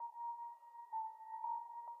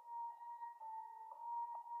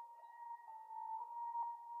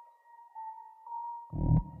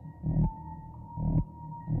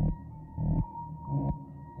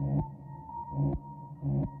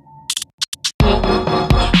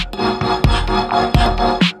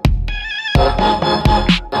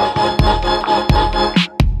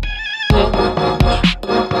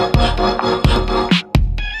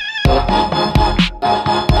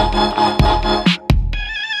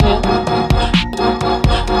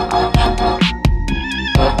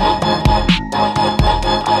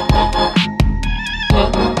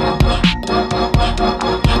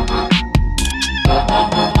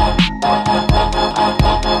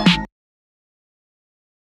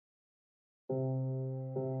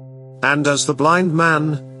And as the blind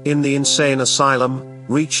man, in the insane asylum,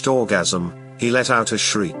 reached orgasm, he let out a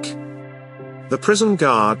shriek. The prison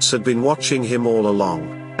guards had been watching him all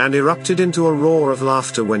along, and erupted into a roar of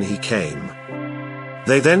laughter when he came.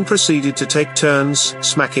 They then proceeded to take turns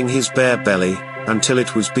smacking his bare belly, until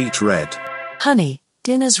it was beet red. Honey,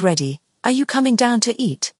 dinner's ready. Are you coming down to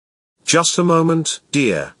eat? Just a moment,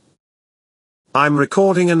 dear. I'm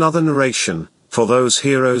recording another narration, for those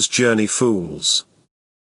hero's journey fools.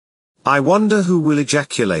 I wonder who will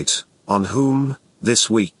ejaculate, on whom, this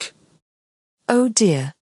week. Oh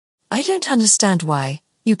dear. I don't understand why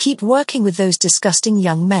you keep working with those disgusting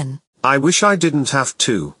young men. I wish I didn't have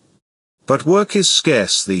to. But work is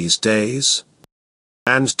scarce these days.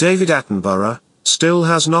 And David Attenborough still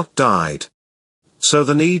has not died. So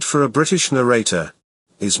the need for a British narrator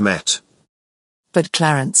is met. But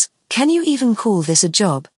Clarence, can you even call this a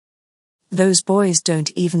job? Those boys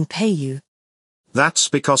don't even pay you. That's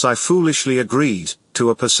because I foolishly agreed to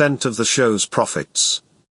a percent of the show's profits.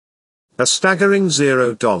 A staggering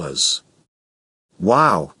 $0.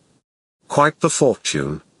 Wow. Quite the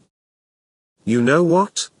fortune. You know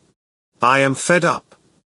what? I am fed up.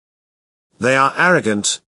 They are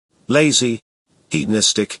arrogant, lazy,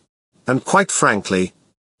 hedonistic, and quite frankly,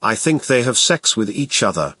 I think they have sex with each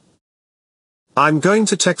other. I'm going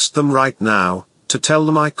to text them right now, to tell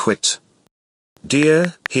them I quit.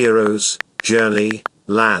 Dear heroes, journey,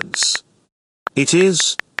 lads. It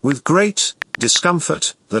is, with great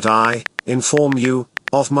discomfort, that I inform you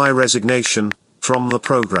of my resignation from the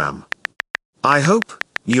program. I hope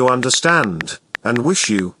you understand, and wish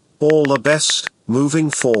you all the best moving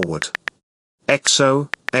forward.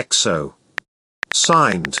 XOXO.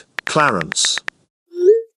 Signed, Clarence.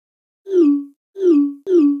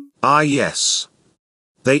 Ah yes.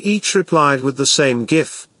 They each replied with the same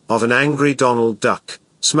gif of an angry Donald Duck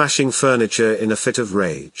smashing furniture in a fit of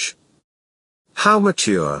rage. How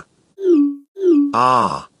mature.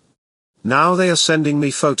 Ah. Now they are sending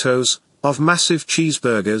me photos of massive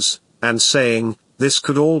cheeseburgers and saying, this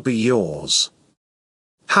could all be yours.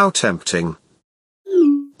 How tempting.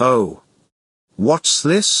 Oh. What's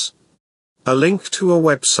this? A link to a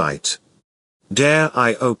website. Dare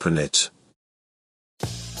I open it?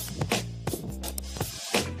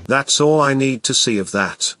 That's all I need to see of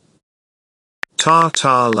that.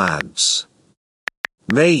 Ta-ta lads.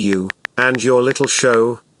 May you, and your little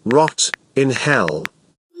show, rot in hell.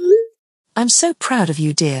 I'm so proud of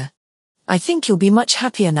you, dear. I think you'll be much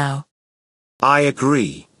happier now. I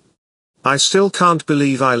agree. I still can't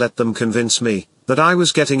believe I let them convince me that I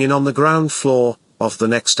was getting in on the ground floor of the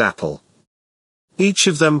next Apple. Each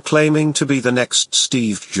of them claiming to be the next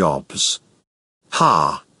Steve Jobs.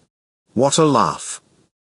 Ha! What a laugh.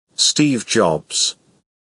 Steve Jobs.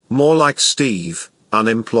 More like Steve,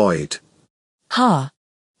 unemployed. Ha!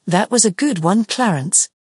 That was a good one, Clarence.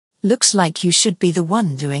 Looks like you should be the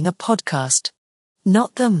one doing a podcast.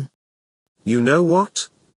 Not them. You know what?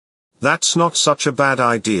 That's not such a bad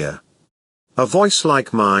idea. A voice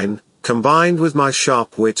like mine, combined with my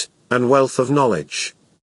sharp wit and wealth of knowledge,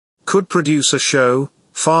 could produce a show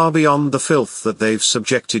far beyond the filth that they've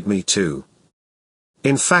subjected me to.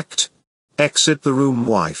 In fact, exit the room,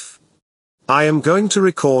 wife. I am going to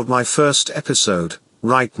record my first episode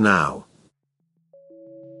right now.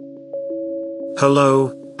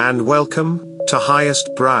 Hello, and welcome to Highest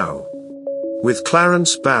Brow with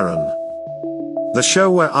Clarence Barron. The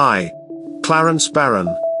show where I, Clarence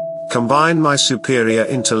Barron, combine my superior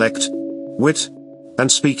intellect, wit,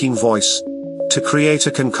 and speaking voice to create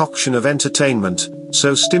a concoction of entertainment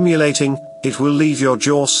so stimulating it will leave your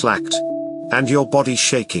jaw slacked and your body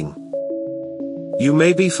shaking. You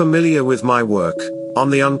may be familiar with my work on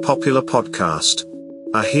the unpopular podcast,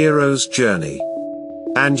 A Hero's Journey.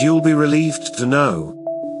 And you'll be relieved to know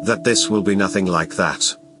that this will be nothing like that.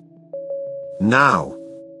 Now,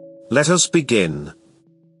 let us begin.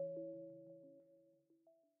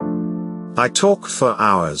 I talk for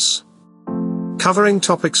hours, covering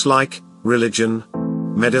topics like religion,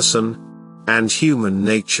 medicine, and human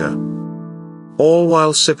nature, all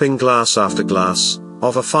while sipping glass after glass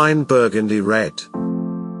of a fine burgundy red.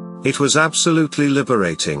 It was absolutely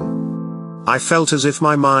liberating. I felt as if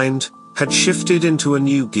my mind had shifted into a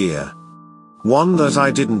new gear, one that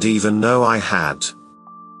I didn't even know I had.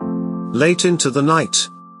 Late into the night,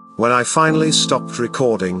 when I finally stopped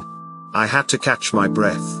recording, I had to catch my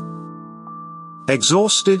breath.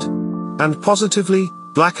 Exhausted, and positively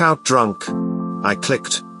blackout drunk, I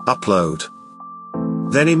clicked upload.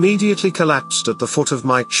 Then immediately collapsed at the foot of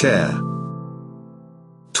my chair.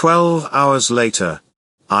 12 hours later,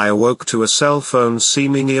 I awoke to a cell phone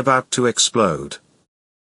seemingly about to explode.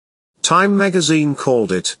 Time magazine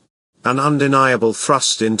called it an undeniable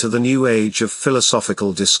thrust into the new age of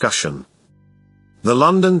philosophical discussion. The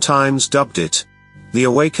London Times dubbed it, "The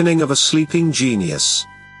Awakening of a Sleeping Genius."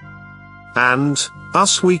 And,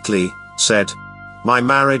 Us Weekly, said, "My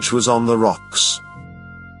marriage was on the rocks."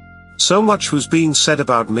 So much was being said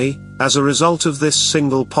about me, as a result of this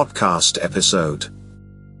single podcast episode.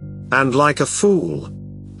 And like a fool,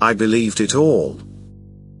 I believed it all.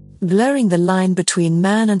 Blurring the line between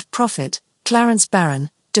man and prophet, Clarence Barron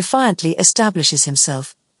defiantly establishes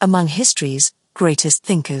himself among history's greatest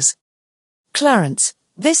thinkers. Clarence,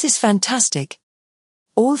 this is fantastic.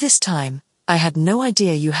 All this time, I had no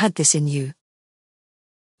idea you had this in you.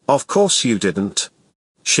 Of course you didn't.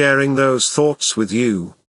 Sharing those thoughts with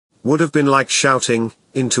you would have been like shouting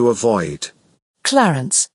into a void.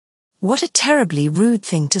 Clarence, what a terribly rude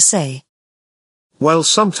thing to say. Well,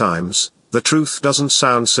 sometimes the truth doesn't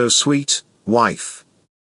sound so sweet, wife.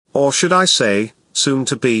 Or should I say, soon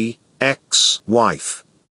to be, ex-wife.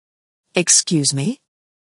 Excuse me?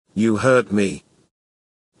 You heard me.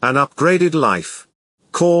 An upgraded life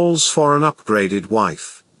calls for an upgraded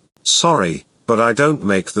wife. Sorry, but I don't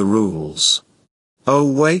make the rules. Oh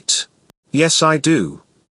wait. Yes I do.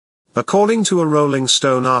 According to a Rolling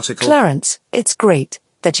Stone article... Clarence, it's great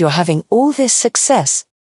that you're having all this success,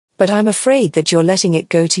 but I'm afraid that you're letting it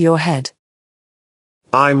go to your head.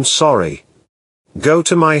 I'm sorry. Go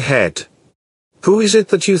to my head. Who is it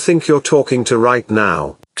that you think you're talking to right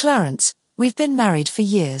now? Clarence, we've been married for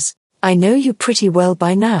years. I know you pretty well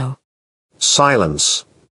by now. Silence.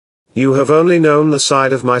 You have only known the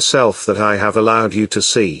side of myself that I have allowed you to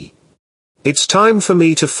see. It's time for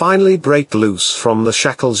me to finally break loose from the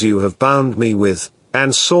shackles you have bound me with,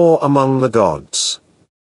 and soar among the gods.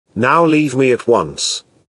 Now leave me at once.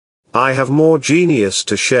 I have more genius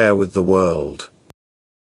to share with the world.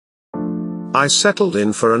 I settled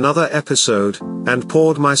in for another episode, and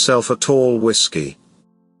poured myself a tall whiskey.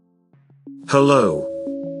 Hello.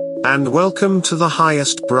 And welcome to the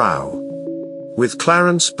highest brow. With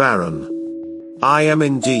Clarence Barron. I am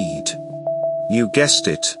indeed. You guessed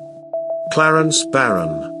it. Clarence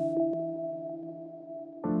Barron.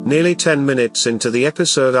 Nearly 10 minutes into the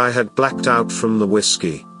episode I had blacked out from the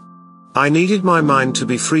whiskey. I needed my mind to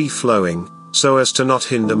be free-flowing, so as to not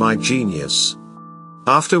hinder my genius.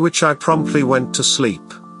 After which I promptly went to sleep.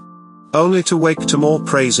 Only to wake to more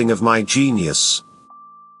praising of my genius.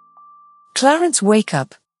 Clarence, wake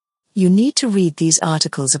up. You need to read these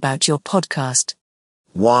articles about your podcast.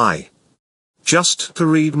 Why? Just to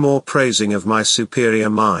read more praising of my superior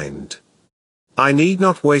mind. I need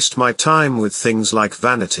not waste my time with things like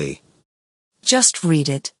vanity. Just read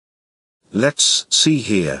it. Let's see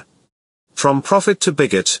here. From prophet to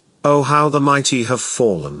bigot, oh how the mighty have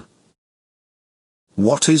fallen.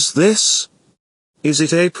 What is this? Is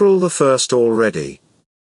it April the 1st already?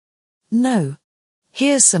 No.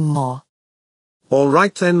 Here's some more.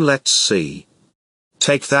 Alright then, let's see.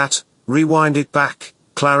 Take that, rewind it back,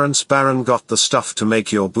 Clarence Barron got the stuff to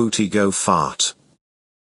make your booty go fart.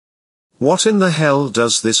 What in the hell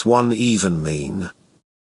does this one even mean?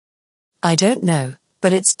 I don't know,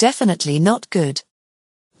 but it's definitely not good.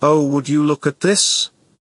 Oh, would you look at this?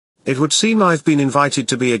 It would seem I've been invited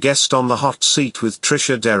to be a guest on the hot seat with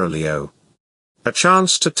Trisha Derilio. A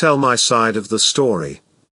chance to tell my side of the story.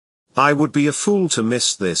 I would be a fool to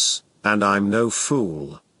miss this, and I'm no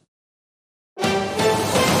fool.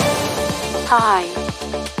 Hi.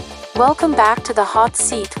 Welcome back to the hot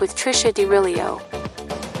seat with Trisha Derilio.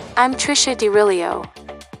 I'm Trisha Derilio.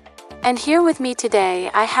 And here with me today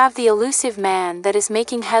I have the elusive man that is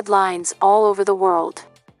making headlines all over the world.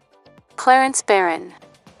 Clarence Barron.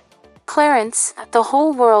 Clarence, the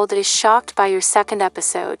whole world is shocked by your second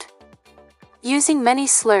episode. Using many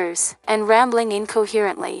slurs and rambling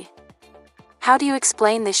incoherently. How do you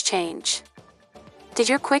explain this change? Did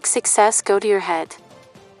your quick success go to your head?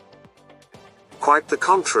 Quite the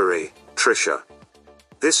contrary, Trisha.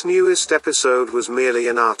 This newest episode was merely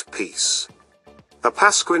an art piece. A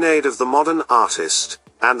pasquinade of the modern artist,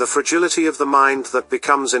 and the fragility of the mind that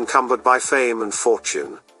becomes encumbered by fame and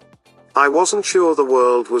fortune. I wasn't sure the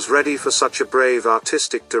world was ready for such a brave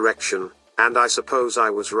artistic direction, and I suppose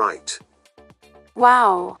I was right.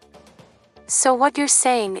 Wow. So what you're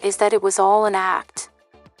saying is that it was all an act.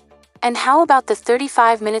 And how about the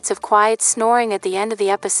 35 minutes of quiet snoring at the end of the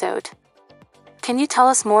episode? Can you tell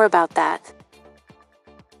us more about that?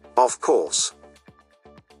 Of course.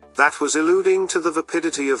 That was alluding to the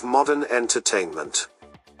vapidity of modern entertainment.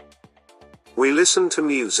 We listen to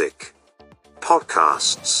music,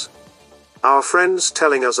 podcasts, our friends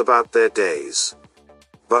telling us about their days.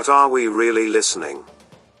 But are we really listening?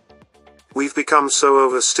 We've become so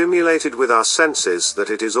overstimulated with our senses that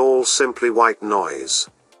it is all simply white noise.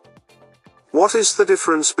 What is the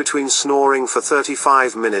difference between snoring for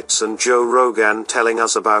 35 minutes and Joe Rogan telling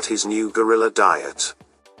us about his new gorilla diet?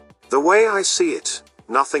 The way I see it,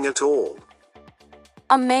 nothing at all.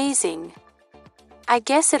 Amazing. I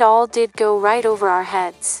guess it all did go right over our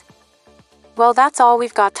heads. Well, that's all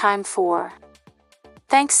we've got time for.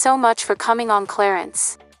 Thanks so much for coming on,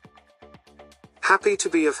 Clarence. Happy to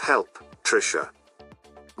be of help, Trisha.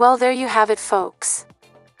 Well, there you have it, folks.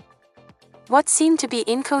 What seemed to be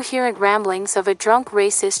incoherent ramblings of a drunk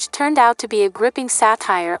racist turned out to be a gripping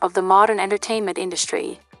satire of the modern entertainment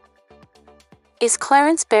industry. Is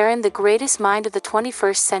Clarence Barron the greatest mind of the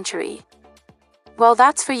 21st century? Well,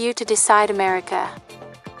 that's for you to decide, America.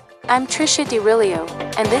 I'm Trisha DiRilio,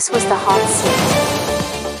 and this was The Hot Seat.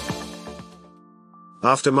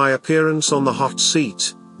 After my appearance on The Hot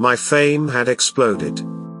Seat, my fame had exploded.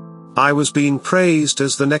 I was being praised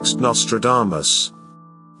as the next Nostradamus,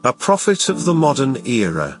 a prophet of the modern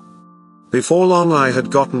era. Before long I had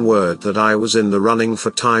gotten word that I was in the running for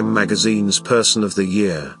Time magazine's Person of the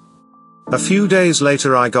Year. A few days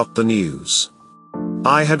later I got the news.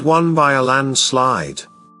 I had won by a landslide.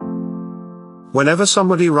 Whenever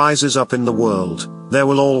somebody rises up in the world, there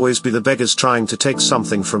will always be the beggars trying to take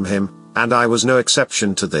something from him, and I was no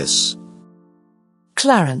exception to this.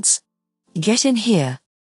 Clarence, get in here.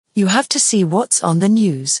 You have to see what's on the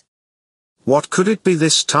news. What could it be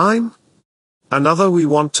this time? Another We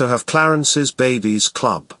Want to Have Clarence's Babies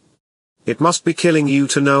Club. It must be killing you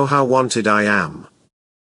to know how wanted I am.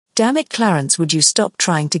 Damn it, Clarence, would you stop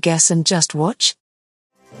trying to guess and just watch?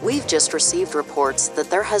 We've just received reports that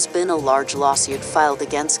there has been a large lawsuit filed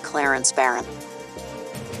against Clarence Barron.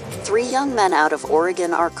 3 young men out of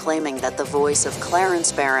Oregon are claiming that the voice of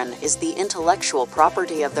Clarence Barron is the intellectual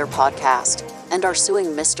property of their podcast, and are suing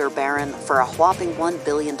Mr. Barron for a whopping $1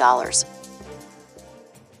 billion.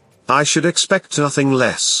 I should expect nothing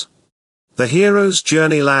less. The hero's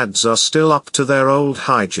journey lads are still up to their old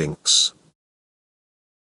hijinks.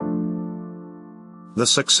 The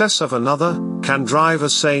success of another can drive a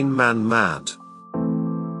sane man mad.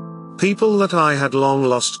 People that I had long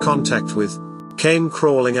lost contact with came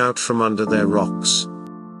crawling out from under their rocks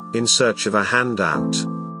in search of a handout.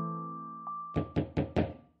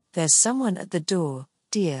 There's someone at the door,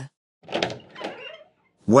 dear.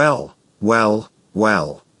 Well.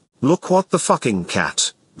 Look what the fucking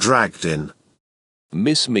cat dragged in.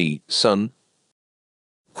 Miss me, son?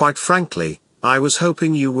 Quite frankly, I was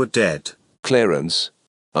hoping you were dead. Clarence,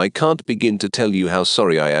 I can't begin to tell you how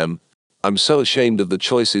sorry I am. I'm so ashamed of the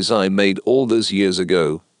choices I made all those years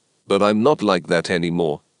ago. But I'm not like that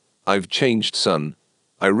anymore. I've changed, son.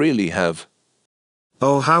 I really have.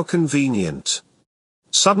 Oh, how convenient.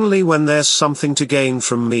 Suddenly when there's something to gain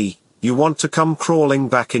from me, you want to come crawling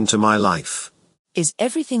back into my life. Is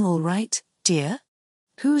everything all right, dear?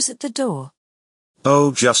 Who's at the door?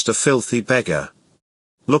 Oh, just a filthy beggar.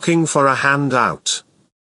 Looking for a handout.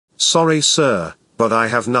 Sorry, sir, but I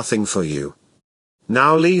have nothing for you.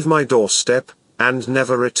 Now leave my doorstep, and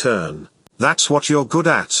never return. That's what you're good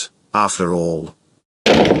at, after all.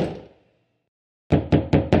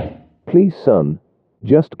 Please, son,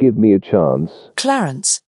 just give me a chance.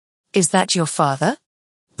 Clarence, is that your father?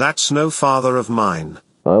 That's no father of mine.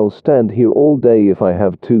 I'll stand here all day if I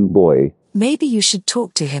have to, boy. Maybe you should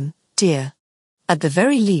talk to him, dear. At the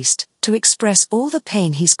very least, to express all the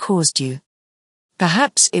pain he's caused you.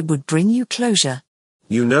 Perhaps it would bring you closure.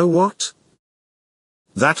 You know what?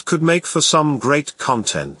 That could make for some great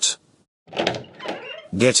content.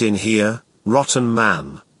 Get in here, rotten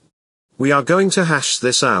man. We are going to hash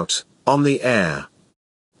this out, on the air.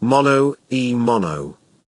 Mono.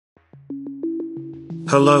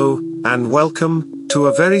 Hello, and welcome to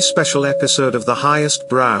a very special episode of The Highest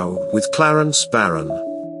Brow with Clarence Barron.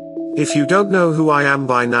 If you don't know who I am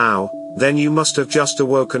by now, then you must have just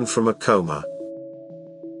awoken from a coma.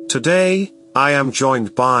 Today, I am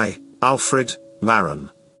joined by Alfred Barron.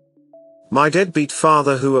 My deadbeat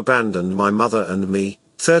father who abandoned my mother and me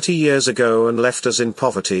 30 years ago and left us in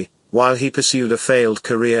poverty, while he pursued a failed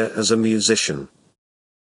career as a musician.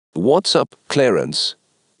 What's up, Clarence?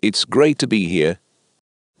 It's great to be here.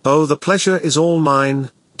 Oh, the pleasure is all mine,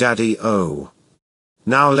 Daddy O.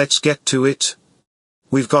 Now let's get to it.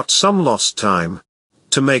 We've got some lost time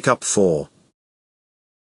to make up for.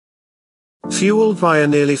 Fueled by a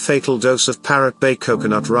nearly fatal dose of Parrot Bay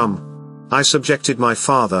coconut rum, I subjected my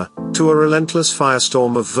father to a relentless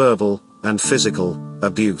firestorm of verbal and physical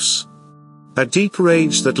abuse. A deep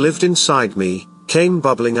rage that lived inside me came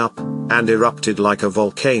bubbling up and erupted like a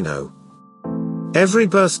volcano. Every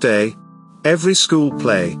birthday, every school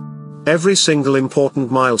play, Every single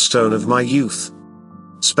important milestone of my youth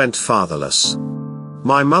spent fatherless.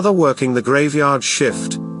 My mother working the graveyard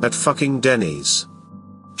shift at fucking Denny's,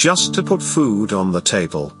 just to put food on the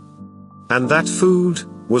table. And that food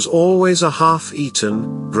was always a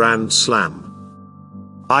half-eaten Grand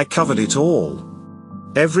Slam. I covered it all.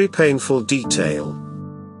 Every painful detail.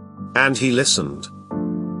 And he listened.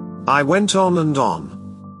 I went on and on.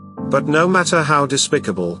 But no matter how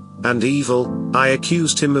despicable and evil I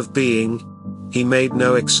accused him of being, he made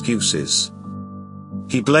no excuses.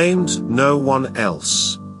 He blamed no one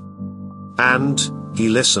else. And he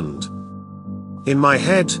listened. In my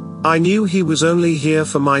head, I knew he was only here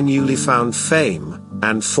for my newly found fame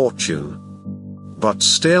and fortune. But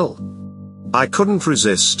still, I couldn't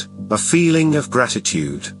resist a feeling of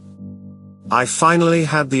gratitude. I finally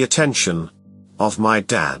had the attention of my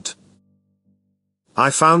dad. I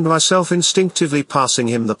found myself instinctively passing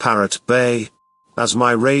him the Parrot Bay, as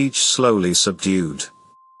my rage slowly subdued.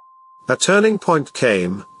 A turning point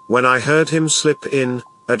came when I heard him slip in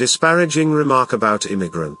a disparaging remark about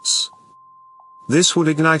immigrants. This would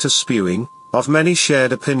ignite a spewing of many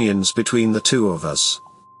shared opinions between the two of us.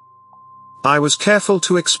 I was careful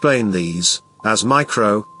to explain these as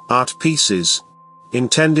micro art pieces,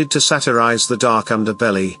 intended to satirize the dark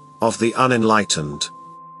underbelly of the unenlightened.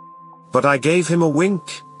 But I gave him a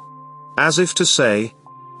wink, as if to say,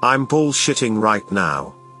 I'm bullshitting right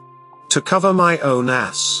now, to cover my own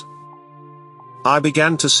ass. I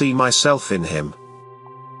began to see myself in him.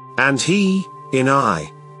 And he, in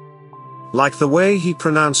I. Like the way he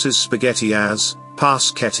pronounces spaghetti as,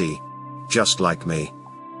 paschetti, just like me.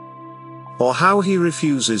 Or how he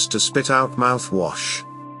refuses to spit out mouthwash,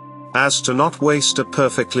 as to not waste a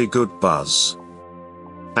perfectly good buzz.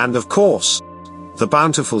 And of course, the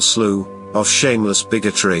bountiful slew of shameless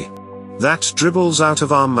bigotry that dribbles out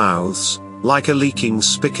of our mouths like a leaking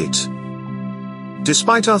spigot.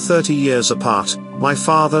 Despite our 30 years apart, my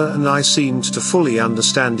father and I seemed to fully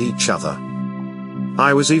understand each other.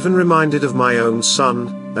 I was even reminded of my own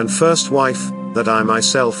son and first wife that I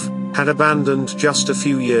myself had abandoned just a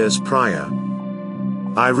few years prior.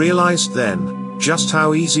 I realized then just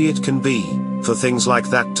how easy it can be for things like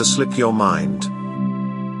that to slip your mind.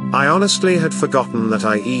 I honestly had forgotten that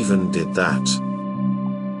I even did that.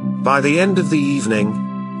 By the end of the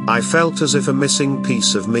evening, I felt as if a missing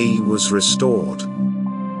piece of me was restored.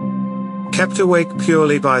 Kept awake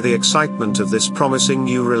purely by the excitement of this promising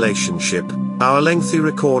new relationship, our lengthy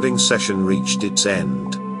recording session reached its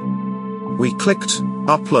end. We clicked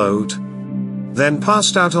upload, then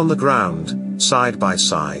passed out on the ground, side by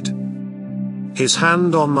side. His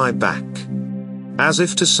hand on my back, as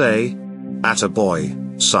if to say,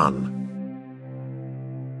 "Attaboy, son."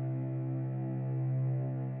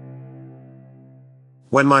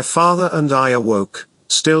 When my father and I awoke,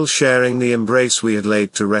 still sharing the embrace we had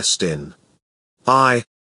laid to rest in, I,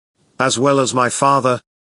 as well as my father,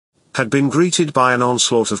 had been greeted by an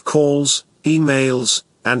onslaught of calls, emails,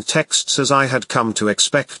 and texts as I had come to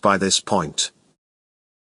expect by this point.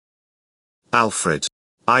 Alfred.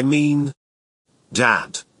 I mean,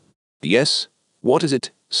 Dad. Yes? What is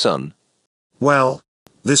it, son? Well,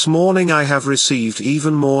 this morning I have received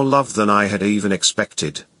even more love than I had even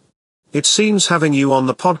expected. It seems having you on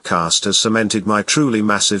the podcast has cemented my truly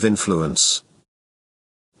massive influence.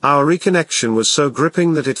 Our reconnection was so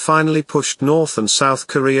gripping that it finally pushed North and South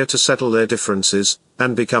Korea to settle their differences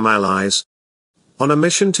and become allies, on a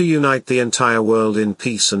mission to unite the entire world in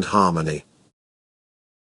peace and harmony.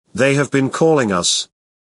 They have been calling us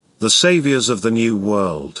the saviors of the new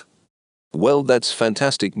world. Well, that's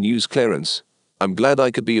fantastic news, Clarence. I'm glad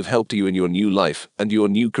I could be of help to you in your new life and your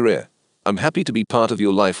new career. I'm happy to be part of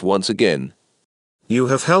your life once again. You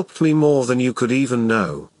have helped me more than you could even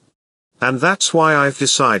know. And that's why I've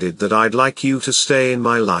decided that I'd like you to stay in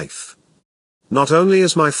my life. Not only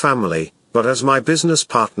as my family, but as my business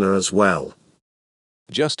partner as well.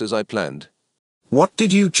 Just as I planned. What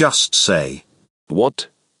did you just say? What?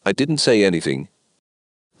 I didn't say anything.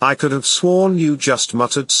 I could have sworn you just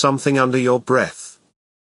muttered something under your breath.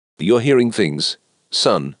 You're hearing things,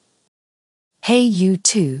 son. Hey, you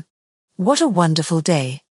too. What a wonderful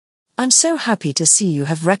day. I'm so happy to see you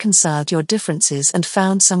have reconciled your differences and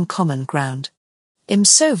found some common ground. I'm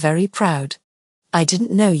so very proud. I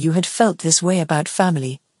didn't know you had felt this way about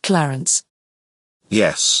family, Clarence.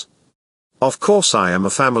 Yes. Of course I am a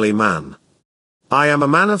family man. I am a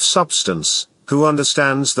man of substance, who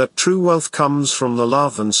understands that true wealth comes from the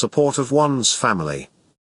love and support of one's family.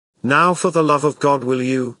 Now for the love of God, will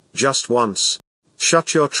you, just once,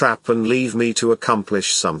 shut your trap and leave me to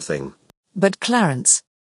accomplish something? But Clarence,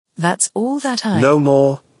 that's all that I... No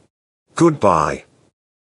more. Goodbye.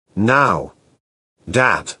 Now,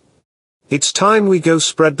 Dad. It's time we go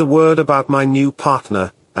spread the word about my new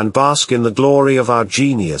partner, and bask in the glory of our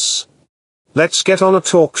genius. Let's get on a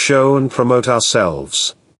talk show and promote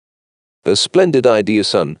ourselves. A splendid idea,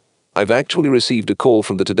 son. I've actually received a call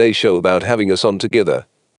from the Today Show about having us on together.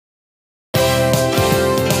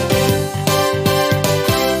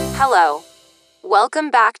 Hello.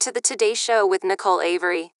 Welcome back to the Today Show with Nicole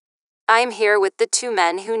Avery. I'm here with the two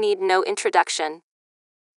men who need no introduction.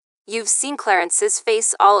 You've seen Clarence's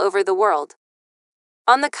face all over the world.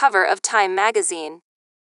 On the cover of Time magazine.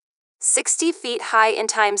 60 feet high in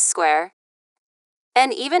Times Square.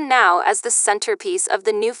 And even now as the centerpiece of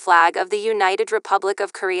the new flag of the United Republic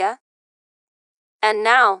of Korea. And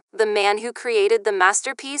now, the man who created the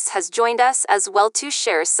masterpiece has joined us as well to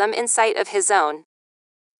share some insight of his own.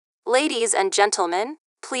 Ladies and gentlemen,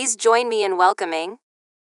 please join me in welcoming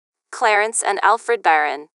Clarence and Alfred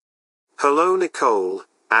Barron. Hello, Nicole,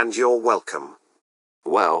 and you're welcome.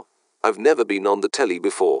 Wow, I've never been on the telly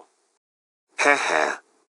before. Heh.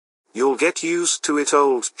 You'll get used to it,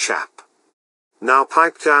 old chap. Now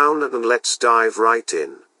pipe down and let's dive right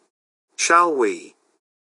in. Shall we?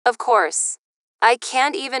 Of course. I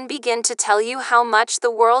can't even begin to tell you how much the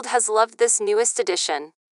world has loved this newest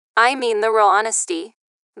edition. I mean the raw honesty.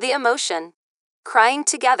 The emotion. Crying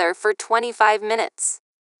together for 25 minutes.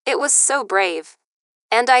 It was so brave.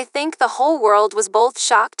 And I think the whole world was both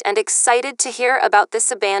shocked and excited to hear about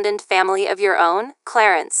this abandoned family of your own,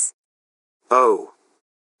 Clarence. Oh.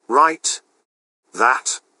 Right.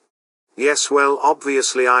 That. Yes, well,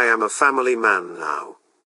 obviously I am a family man now.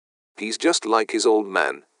 He's just like his old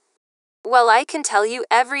man. Well, I can tell you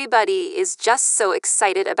everybody is just so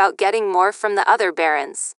excited about getting more from the other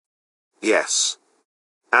barons. Yes.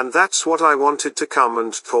 And that's what I wanted to come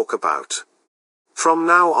and talk about. From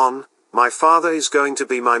now on, my father is going to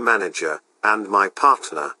be my manager, and my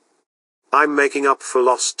partner. I'm making up for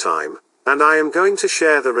lost time, and I am going to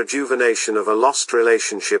share the rejuvenation of a lost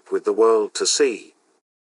relationship with the world to see.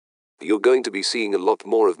 You're going to be seeing a lot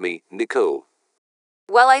more of me, Nicole.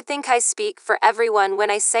 Well, I think I speak for everyone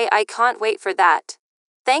when I say I can't wait for that.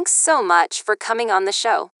 Thanks so much for coming on the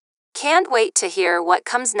show. Can't wait to hear what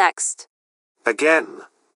comes next. Again.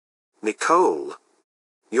 Nicole.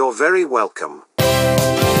 You're very welcome.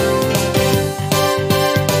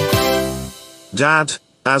 Dad,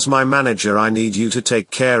 as my manager, I need you to take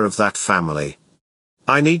care of that family.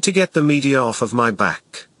 I need to get the media off of my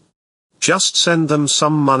back. Just send them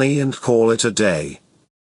some money and call it a day.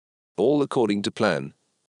 All according to plan.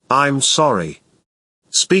 I'm sorry.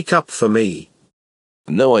 Speak up for me.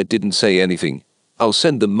 No, I didn't say anything. I'll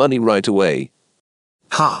send them money right away.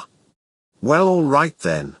 Ha. Well, all right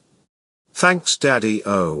then. Thanks,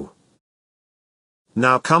 Daddy-O.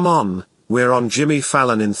 Now come on, we're on Jimmy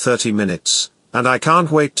Fallon in 30 minutes, and I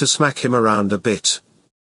can't wait to smack him around a bit.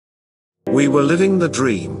 We were living the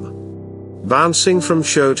dream. Bouncing from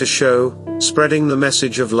show to show, spreading the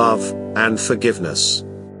message of love and forgiveness.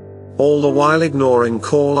 All the while ignoring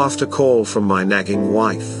call after call from my nagging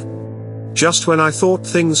wife. Just when I thought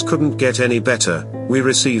things couldn't get any better, we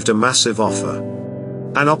received a massive offer.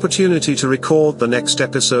 An opportunity to record the next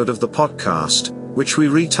episode of the podcast, which we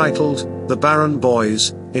retitled, The Barron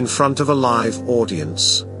Boys, in front of a live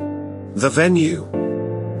audience. The venue?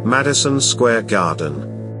 Madison Square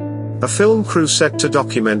Garden. A film crew set to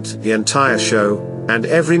document the entire show, and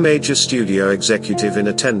every major studio executive in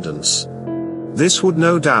attendance. This would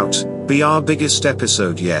no doubt be our biggest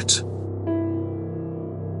episode yet.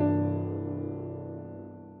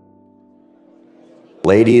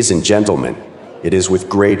 Ladies and gentlemen, it is with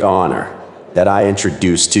great honor that I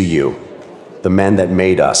introduce to you the men that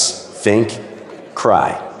made us think,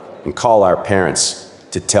 cry, and call our parents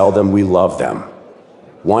to tell them we love them.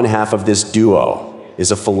 One half of this duo is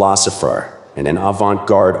a philosopher and an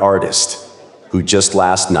avant-garde artist who just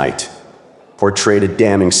last night portrayed a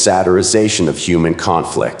damning satirization of human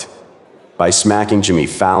conflict by smacking Jimmy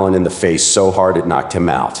Fallon in the face so hard it knocked him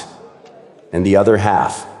out. And the other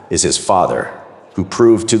half is his father, who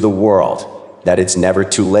proved to the world that it's never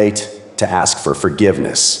too late to ask for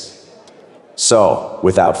forgiveness. So,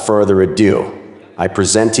 without further ado, I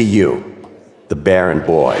present to you the Barron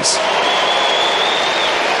Boys.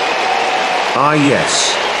 Ah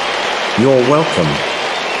yes. You're welcome.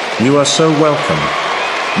 You are so welcome.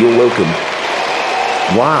 You're welcome.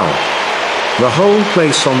 Wow. The whole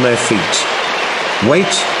place on their feet.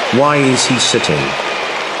 Wait, why is he sitting?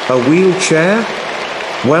 A wheelchair?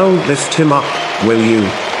 Well, lift him up, will you?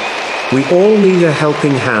 We all need a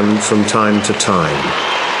helping hand from time to time.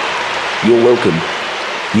 You're welcome.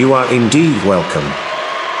 You are indeed welcome.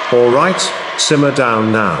 All right, simmer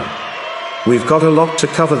down now. We've got a lot to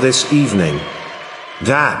cover this evening.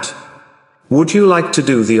 Dad, would you like to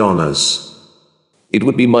do the honors? It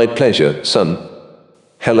would be my pleasure, son.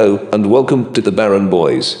 Hello, and welcome to the Baron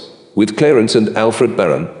Boys. With Clarence and Alfred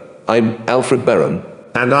Baron. I'm Alfred Baron.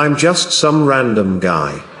 And I'm just some random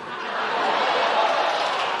guy.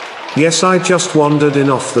 Yes, I just wandered in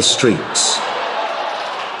off the streets.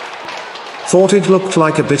 Thought it looked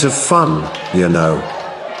like a bit of fun, you know.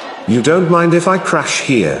 You don't mind if I crash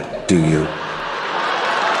here, do you?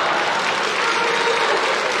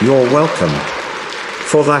 You're welcome.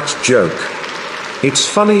 For that joke. It's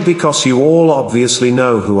funny because you all obviously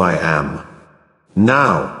know who I am.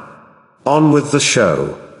 Now, on with the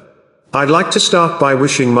show. I'd like to start by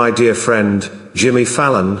wishing my dear friend, Jimmy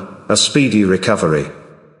Fallon, a speedy recovery.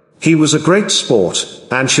 He was a great sport,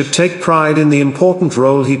 and should take pride in the important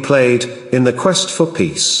role he played in the quest for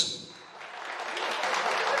peace.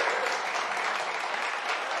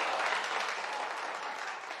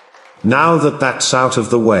 Now that that's out of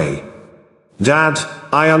the way. Dad,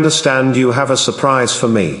 I understand you have a surprise for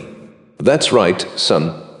me. That's right,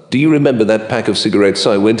 son. Do you remember that pack of cigarettes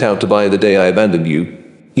I went out to buy the day I abandoned you?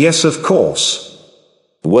 Yes, of course.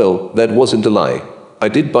 Well, that wasn't a lie. I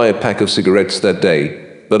did buy a pack of cigarettes that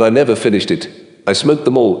day, but I never finished it. I smoked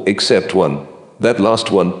them all except one. That last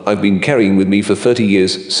one I've been carrying with me for 30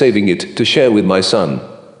 years, saving it to share with my son.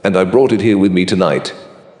 And I brought it here with me tonight.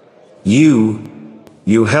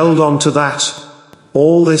 You held on to that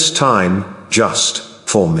all this time, just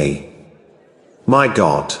for me. My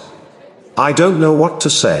God. I don't know what to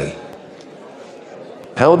say.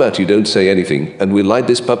 How about you don't say anything, and we'll light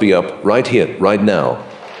this puppy up right here, right now.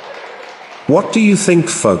 What do you think,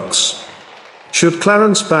 folks? Should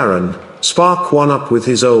Clarence Barron spark one up with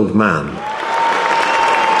his old man?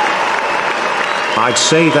 I'd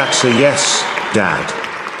say that's a yes, Dad.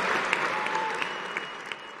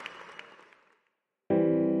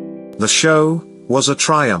 The show was a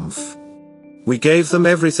triumph. We gave them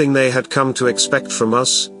everything they had come to expect from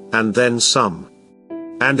us, and then some.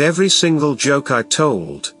 And every single joke I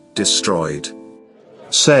told, destroyed.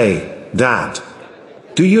 Say, Dad,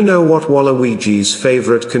 do you know what Waluigi's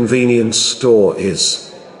favorite convenience store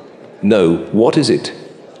is? No, what is it?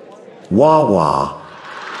 Wawa.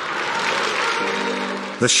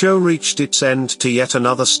 The show reached its end to yet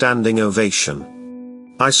another standing ovation.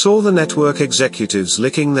 I saw the network executives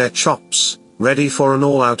licking their chops, ready for an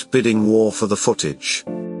all-out bidding war for the footage.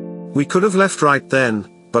 We could have left right then,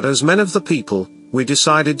 but as men of the people, we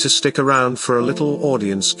decided to stick around for a little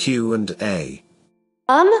audience Q&A.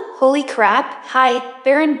 Holy crap, hi,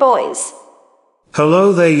 Baron Boys.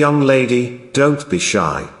 Hello there, young lady, don't be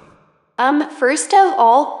shy. First of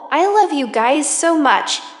all, I love you guys so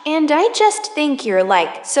much, and I just think you're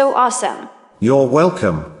so awesome. You're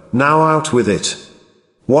welcome, now out with it.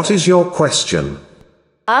 What is your question?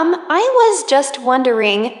 I was just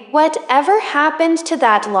wondering, whatever happened to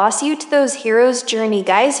that lawsuit those Hero's Journey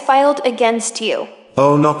guys filed against you?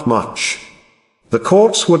 Oh, not much. The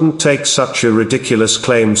courts wouldn't take such a ridiculous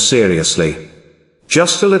claim seriously.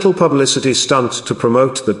 Just a little publicity stunt to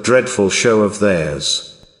promote the dreadful show of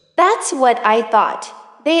theirs. That's what I thought.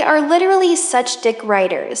 They are literally such dick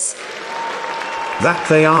writers. That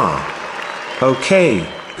they are. Okay,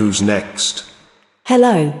 who's next?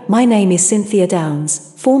 Hello, my name is Cynthia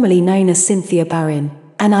Downs, formerly known as Cynthia Barron,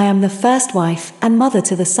 and I am the first wife and mother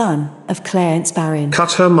to the son of Clarence Barron.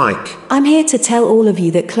 Cut her mic. I'm here to tell all of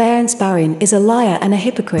you that Clarence Barron is a liar and a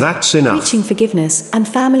hypocrite. That's enough. Preaching forgiveness and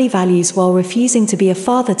family values while refusing to be a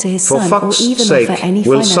father to his son or even offer any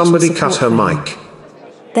will financial somebody support cut her for him. mic?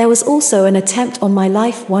 There was also an attempt on my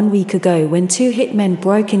life 1 week ago when 2 hitmen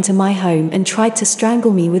broke into my home and tried to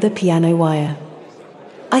strangle me with a piano wire.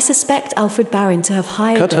 I suspect Alfred Barron to have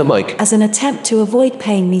hired them as an attempt to avoid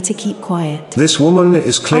paying me to keep quiet. This woman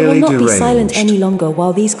is clearly deranged. I will not be silent any longer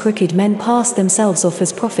while these crooked men pass themselves off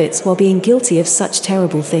as prophets while being guilty of such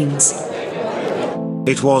terrible things.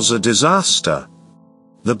 It was a disaster.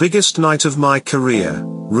 The biggest night of my career,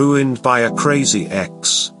 ruined by a crazy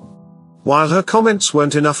ex. While her comments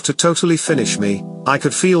weren't enough to totally finish me, I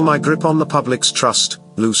could feel my grip on the public's trust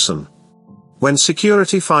loosen. When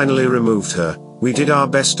security finally removed her, we did our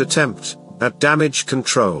best attempt at damage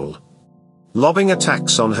control. Lobbing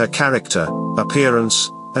attacks on her character, appearance,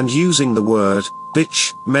 and using the word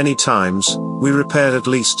bitch many times, we repaired at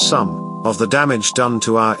least some of the damage done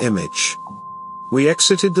to our image. We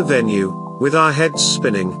exited the venue, with our heads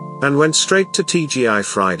spinning, and went straight to TGI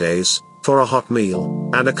Fridays, for a hot meal,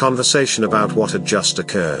 and a conversation about what had just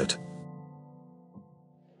occurred.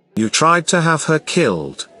 You tried to have her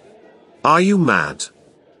killed. Are you mad?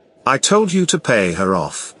 I told you to pay her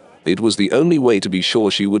off. It was the only way to be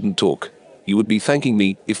sure she wouldn't talk. You would be thanking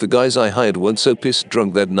me if the guys I hired weren't so pissed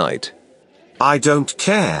drunk that night. I don't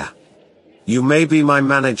care. You may be my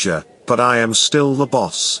manager, but I am still the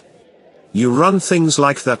boss. You run things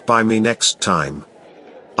like that by me next time.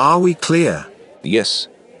 Are we clear? Yes,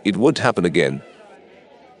 it would happen again.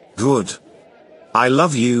 Good. I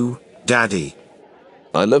love you, Daddy.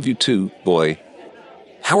 I love you too, boy.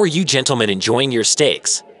 How are you gentlemen enjoying your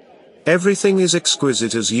steaks? Everything is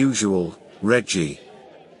exquisite as usual, Reggie.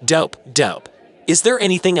 Dope, dope. Is there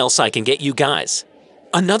anything else I can get you guys?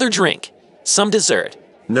 Another drink? Some dessert?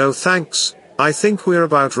 No thanks, I think we're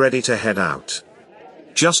about ready to head out.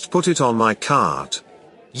 Just put it on my card.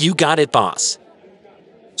 You got it, boss.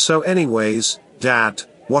 So anyways, Dad,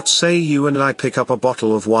 what say you and I pick up a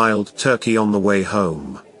bottle of wild turkey on the way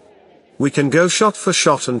home? We can go shot for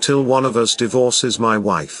shot until one of us divorces my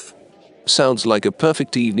wife. Sounds like a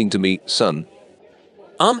perfect evening to me, son.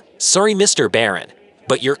 Sorry, Mr. Barron,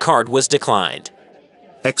 but your card was declined.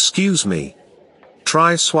 Excuse me.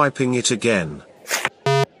 Try swiping it again.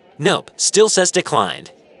 Nope, still says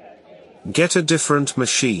declined. Get a different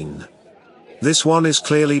machine. This one is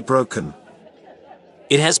clearly broken.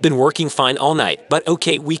 It has been working fine all night, but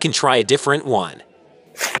okay, we can try a different one.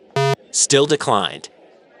 Still declined.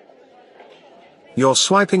 You're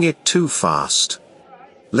swiping it too fast.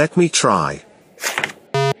 Let me try.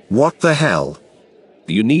 What the hell?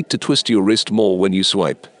 You need to twist your wrist more when you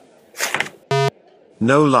swipe.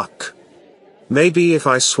 No luck. Maybe if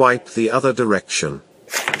I swipe the other direction.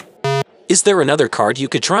 Is there another card you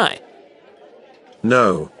could try?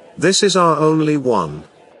 No, this is our only one.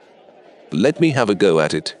 Let me have a go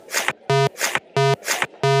at it.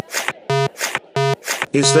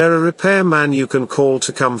 Is there a repairman you can call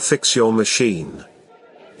to come fix your machine?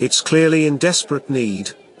 It's clearly in desperate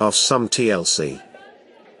need of some TLC.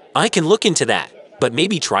 I can look into that, but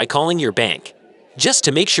maybe try calling your bank. Just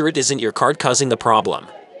to make sure it isn't your card causing the problem.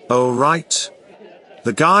 Oh right.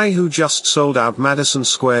 The guy who just sold out Madison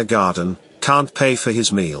Square Garden can't pay for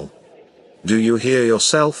his meal. Do you hear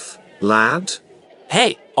yourself, lad?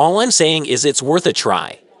 Hey, all I'm saying is it's worth a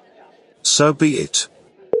try. So be it.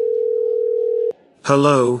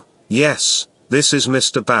 Hello, yes, this is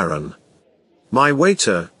Mr. Barron. My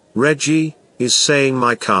waiter, Reggie, is saying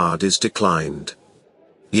my card is declined.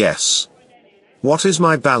 Yes. What is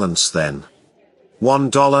my balance then?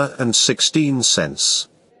 $1.16.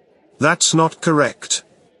 That's not correct.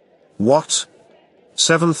 What?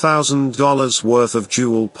 $7,000 worth of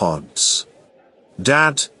jewel pods.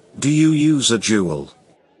 Dad, do you use a jewel?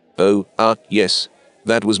 Oh, yes.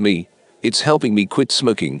 That was me. It's helping me quit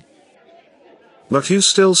smoking. But you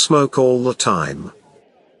still smoke all the time.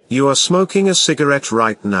 You are smoking a cigarette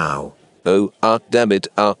right now. Oh, damn it,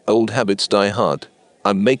 old habits die hard.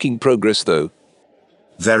 I'm making progress though.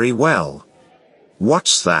 Very well.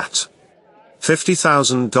 What's that?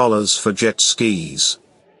 $50,000 for jet skis.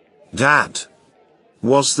 Dad.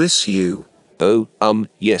 Was this you? Oh,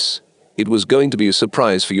 yes. It was going to be a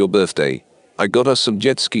surprise for your birthday. I got us some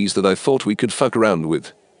jet skis that I thought we could fuck around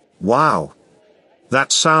with. Wow.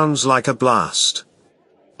 That sounds like a blast.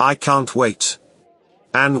 I can't wait.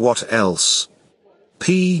 And what else?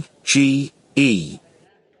 PGE.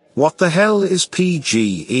 What the hell is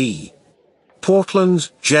PGE?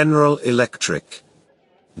 Portland General Electric.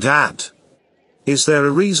 Dad. Is there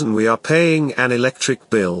a reason we are paying an electric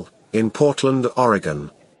bill in Portland,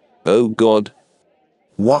 Oregon? Oh God.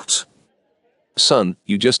 What? Son,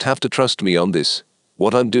 you just have to trust me on this.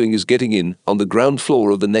 What I'm doing is getting in on the ground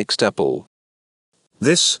floor of the next Apple.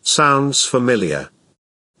 This sounds familiar.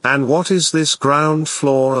 And what is this ground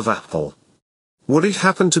floor of Apple? Would it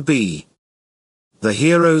happen to be the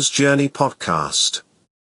Hero's Journey podcast?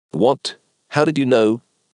 What? How did you know?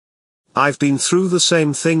 I've been through the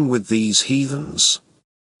same thing with these heathens.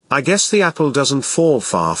 I guess the apple doesn't fall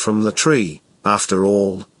far from the tree, after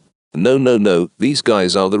all. No, these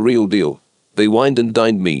guys are the real deal. They wined and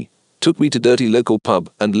dined me, took me to dirty local pub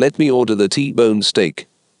and let me order the T-bone steak.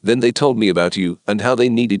 Then they told me about you and how they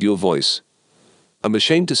needed your voice. I'm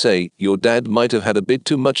ashamed to say, your dad might have had a bit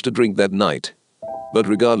too much to drink that night. But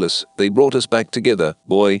regardless, they brought us back together,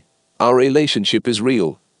 boy. Our relationship is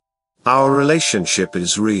real. Our relationship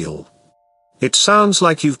is real. It sounds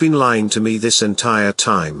like you've been lying to me this entire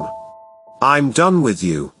time. I'm done with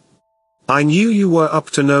you. I knew you were up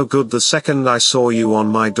to no good the second I saw you on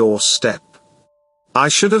my doorstep. I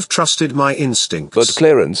should have trusted my instincts. But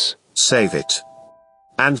Clarence... Save it.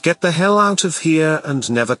 And get the hell out of here and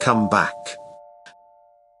never come back.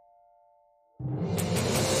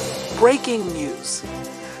 Breaking news.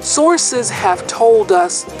 Sources have told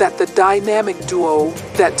us that the dynamic duo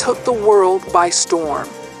that took the world by storm,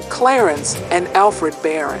 Clarence and Alfred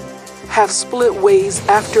Barron, have split ways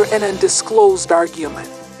after an undisclosed argument.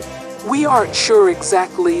 We aren't sure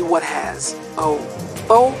exactly what has.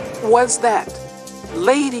 Was that?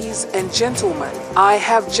 Ladies and gentlemen, I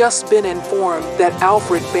have just been informed that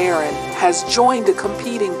Alfred Barron has joined a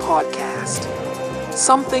competing podcast.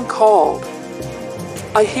 Something called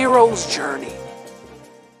A Hero's Journey.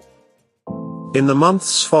 In the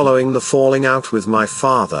months following the falling out with my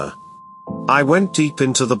father, I went deep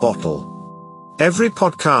into the bottle. Every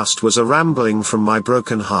podcast was a rambling from my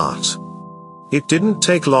broken heart. It didn't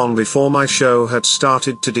take long before my show had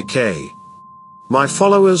started to decay. My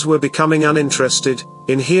followers were becoming uninterested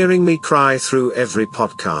in hearing me cry through every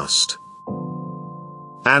podcast.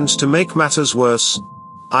 And to make matters worse,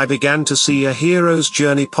 I began to see A Hero's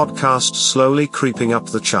Journey podcast slowly creeping up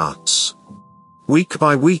the charts. Week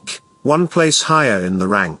by week, one place higher in the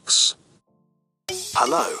ranks.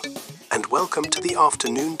 Hello, and welcome to the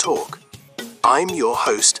Afternoon Talk. I'm your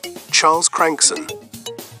host, Charles Crankson.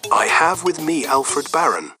 I have with me Alfred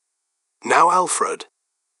Barron. Now, Alfred,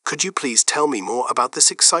 could you please tell me more about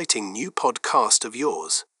this exciting new podcast of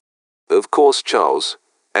yours? Of course, Charles,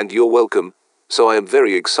 and you're welcome. So I am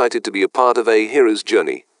very excited to be a part of A Hero's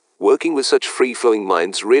Journey. Working with such free-flowing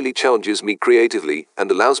minds really challenges me creatively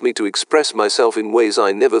and allows me to express myself in ways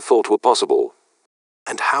I never thought were possible.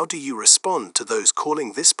 And how do you respond to those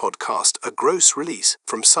calling this podcast a gross release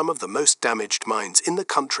from some of the most damaged minds in the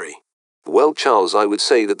country? Well, Charles, I would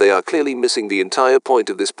say that they are clearly missing the entire point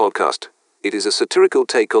of this podcast. It is a satirical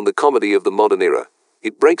take on the comedy of the modern era.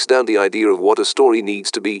 It breaks down the idea of what a story needs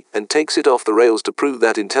to be and takes it off the rails to prove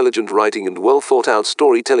that intelligent writing and well-thought-out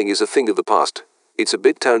storytelling is a thing of the past. It's a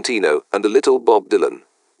bit Tarantino and a little Bob Dylan.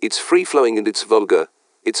 It's free-flowing and it's vulgar.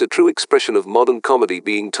 It's a true expression of modern comedy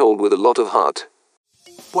being told with a lot of heart.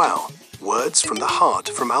 Wow, words from the heart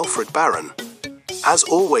from Alfred Barron. As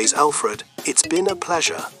always, Alfred, it's been a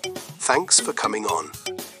pleasure. Thanks for coming on.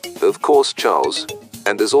 Of course, Charles.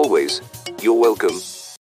 And as always, you're welcome.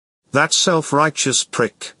 That self-righteous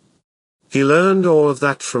prick. He learned all of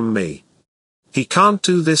that from me. He can't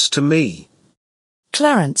do this to me.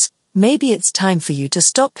 Clarence, maybe it's time for you to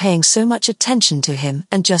stop paying so much attention to him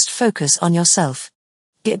and just focus on yourself.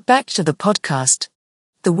 Get back to the podcast.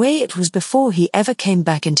 The way it was before he ever came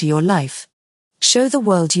back into your life. Show the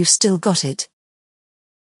world you've still got it.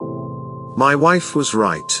 My wife was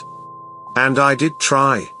right. And I did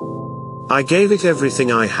try. I gave it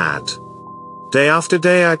everything I had. Day after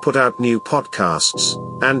day I put out new podcasts,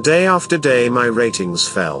 and day after day my ratings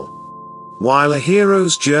fell. While A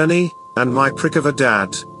Hero's Journey, and My Prick of a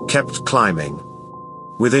Dad, kept climbing.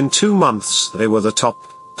 Within 2 months they were the top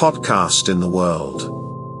podcast in the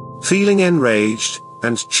world. Feeling enraged,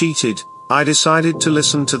 and cheated, I decided to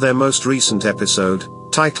listen to their most recent episode,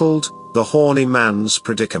 titled, The Horny Man's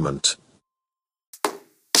Predicament.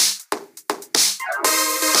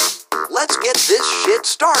 Let's get this shit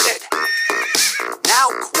started. Now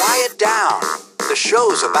quiet down. The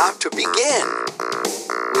show's about to begin.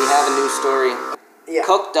 We have a new story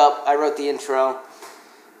cooked up. I wrote the intro.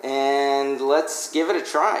 And let's give it a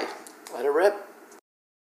try. Let it rip.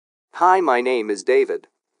 Hi, my name is David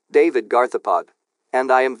Garthapod, and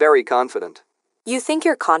I am very confident. You think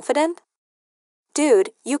you're confident?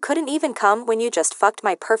 Dude, you couldn't even come when you just fucked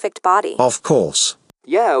my perfect body. Of course.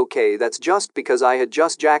 Yeah, okay, that's just because I had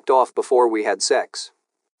just jacked off before we had sex.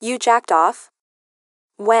 You jacked off?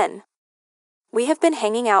 When? We have been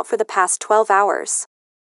hanging out for the past 12 hours.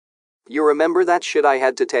 You remember that shit I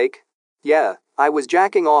had to take? Yeah, I was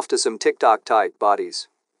jacking off to some TikTok-type bodies.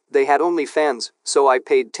 They had OnlyFans, so I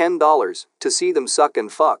paid $10 to see them suck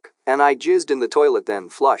and fuck, and I jizzed in the toilet then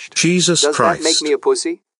flushed. Jesus Christ. Does that make me a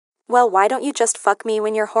pussy? Well, why don't you just fuck me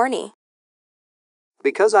when you're horny?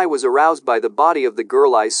 Because I was aroused by the body of the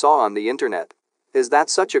girl I saw on the internet. Is that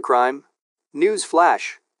such a crime? News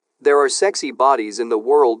flash. There are sexy bodies in the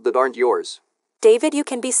world that aren't yours. David, you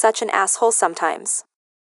can be such an asshole sometimes.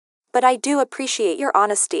 But I do appreciate your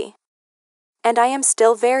honesty. And I am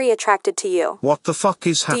still very attracted to you. What the fuck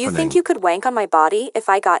is happening? Do you think you could wank on my body if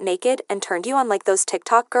I got naked and turned you on like those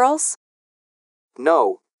TikTok girls?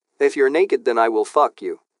 No. If you're naked, then I will fuck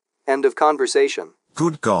you. End of conversation.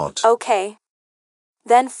 Good God. Okay.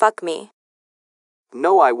 Then fuck me.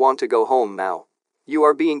 No, I want to go home now. You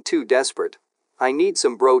are being too desperate. I need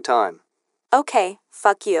some bro time. Okay,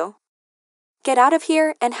 fuck you. Get out of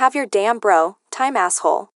here and have your damn bro time,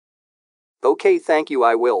 asshole. Okay, thank you,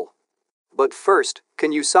 I will. But first,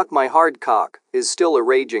 can you suck my hard cock? Is still a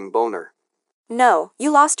raging boner. No, you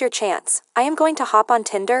lost your chance. I am going to hop on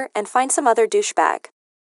Tinder and find some other douchebag.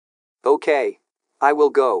 Okay. I will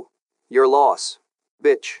go. Your loss.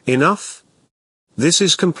 Bitch. Enough? This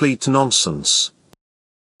is complete nonsense.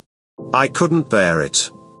 I couldn't bear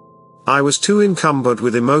it. I was too encumbered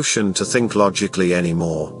with emotion to think logically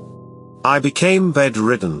anymore. I became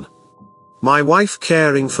bedridden. My wife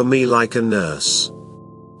caring for me like a nurse.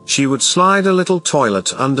 She would slide a little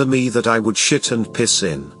toilet under me that I would shit and piss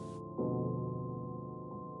in.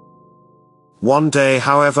 One day,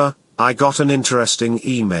 however, I got an interesting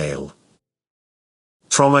email.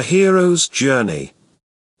 From a hero's journey.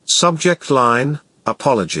 Subject line,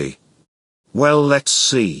 apology. Well, let's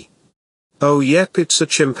see. Oh yep, it's a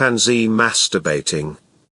chimpanzee masturbating.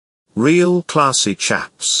 Real classy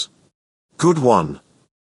chaps. Good one.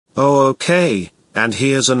 Oh okay, and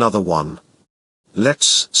here's another one.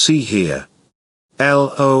 Let's see here.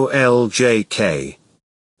 LOLJK.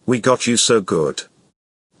 We got you so good.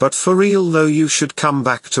 But for real though, you should come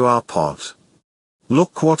back to our pod.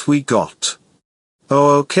 Look what we got.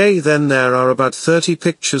 Oh okay, then there are about 30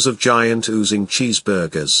 pictures of giant oozing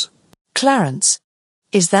cheeseburgers. Clarence.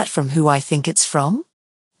 Is that from who I think it's from?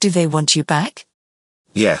 Do they want you back?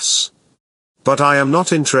 Yes. But I am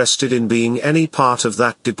not interested in being any part of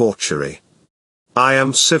that debauchery. I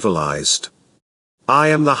am civilized. I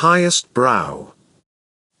am the highest brow.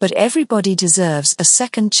 But everybody deserves a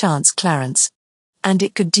second chance, Clarence. And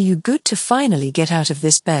it could do you good to finally get out of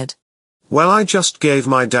this bed. Well, I just gave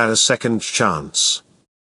my dad a second chance.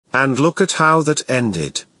 And look at how that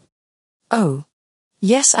ended. Oh.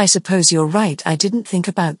 Yes, I suppose you're right, I didn't think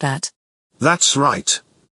about that. That's right.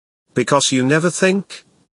 Because you never think?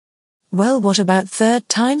 Well, what about third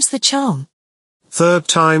time's the charm? Third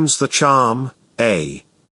time's the charm, eh?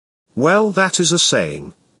 Well, that is a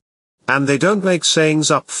saying. And they don't make sayings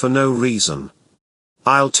up for no reason.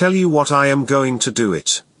 I'll tell you what, I am going to do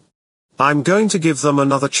it. I'm going to give them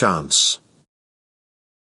another chance.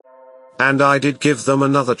 And I did give them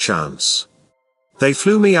another chance. They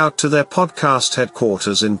flew me out to their podcast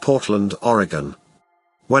headquarters in Portland, Oregon.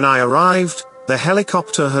 When I arrived, the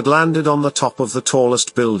helicopter had landed on the top of the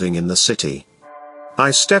tallest building in the city.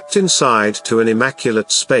 I stepped inside to an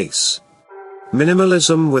immaculate space.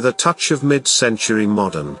 Minimalism with a touch of mid-century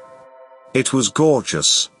modern. It was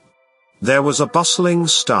gorgeous. There was a bustling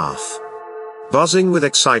staff. Buzzing with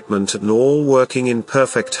excitement and all working in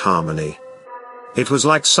perfect harmony. It was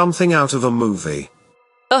like something out of a movie.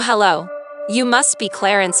 Oh, hello. You must be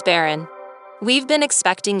Clarence Barron. We've been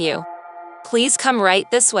expecting you. Please come right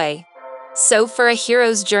this way. So for a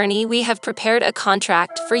hero's journey, we have prepared a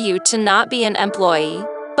contract for you to not be an employee,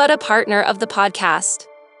 but a partner of the podcast.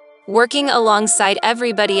 Working alongside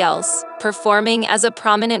everybody else, performing as a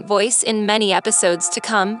prominent voice in many episodes to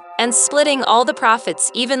come, and splitting all the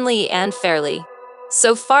profits evenly and fairly.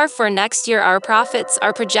 So far for next year, our profits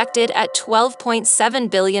are projected at $12.7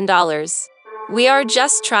 billion. We are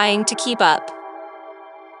just trying to keep up.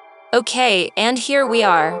 Okay, and here we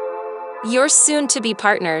are. Your soon-to-be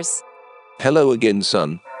partners. Hello again,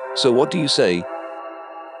 son. So what do you say?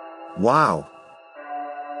 Wow.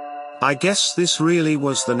 I guess this really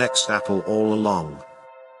was the next Apple all along.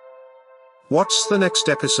 What's the next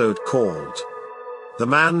episode called? The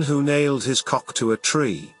Man Who Nailed His Cock to a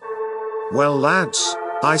Tree. Well, lads,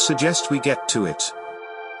 I suggest we get to it.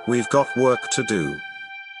 We've got work to do.